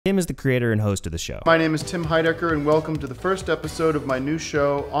Tim is the creator and host of the show. My name is Tim Heidecker, and welcome to the first episode of my new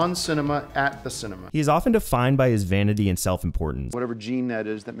show, On Cinema at the Cinema. He is often defined by his vanity and self-importance. Whatever gene that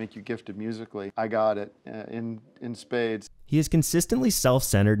is that make you gifted musically, I got it in spades. He is consistently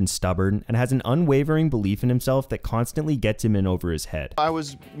self-centered and stubborn and has an unwavering belief in himself that constantly gets him in over his head. I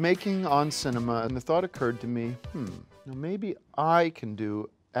was making On Cinema, and the thought occurred to me, maybe I can do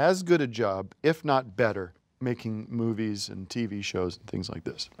as good a job, if not better, making movies and TV shows and things like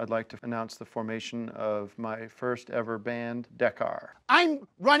this. I'd like to announce the formation of my first ever band, Heidecker. I'm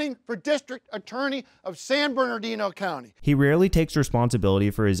running for district attorney of San Bernardino County. He rarely takes responsibility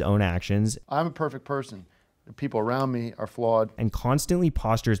for his own actions. I'm a perfect person. The people around me are flawed. And constantly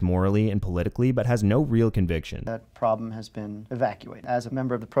postures morally and politically, but has no real conviction. That problem has been evacuated. As a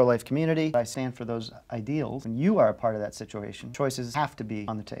member of the pro-life community, I stand for those ideals. When you are a part of that situation, choices have to be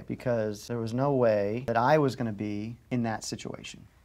on the table because there was no way that I was going to be in that situation.